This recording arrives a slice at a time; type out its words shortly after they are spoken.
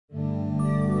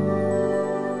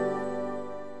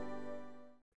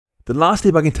The last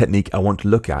debugging technique I want to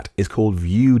look at is called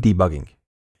view debugging.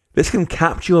 This can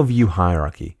capture your view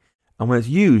hierarchy, and when it's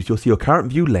used, you'll see your current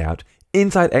view layout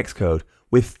inside Xcode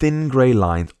with thin grey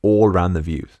lines all around the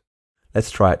views.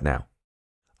 Let's try it now.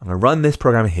 I'm going to run this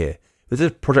program here. This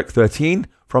is project 13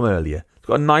 from earlier. It's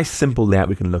got a nice simple layout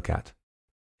we can look at.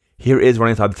 Here it is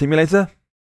running inside the simulator.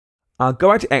 I'll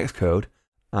go out to Xcode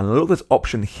and look at this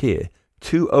option here,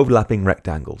 2 overlapping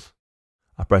rectangles.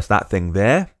 I'll press that thing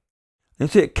there. And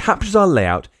you see it captures our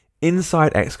layout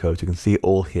inside Xcode, so you can see it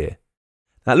all here.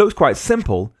 Now it looks quite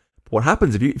simple, but what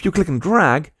happens if you click and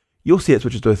drag, you'll see it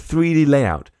switches to a 3D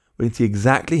layout where you can see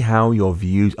exactly how your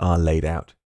views are laid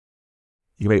out.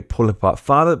 You can make it pull apart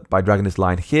farther by dragging this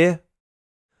line here.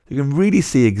 You can really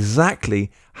see exactly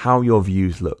how your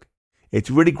views look. It's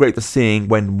really great for seeing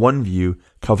when one view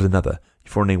covers another.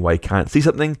 If you're wondering why you can't see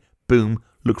something, boom,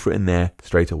 look for it in there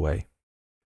straight away.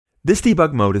 This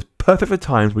debug mode is perfect for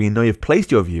times when you know you've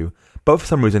placed your view, but for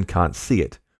some reason can't see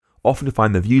it, often to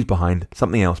find the views behind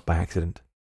something else by accident.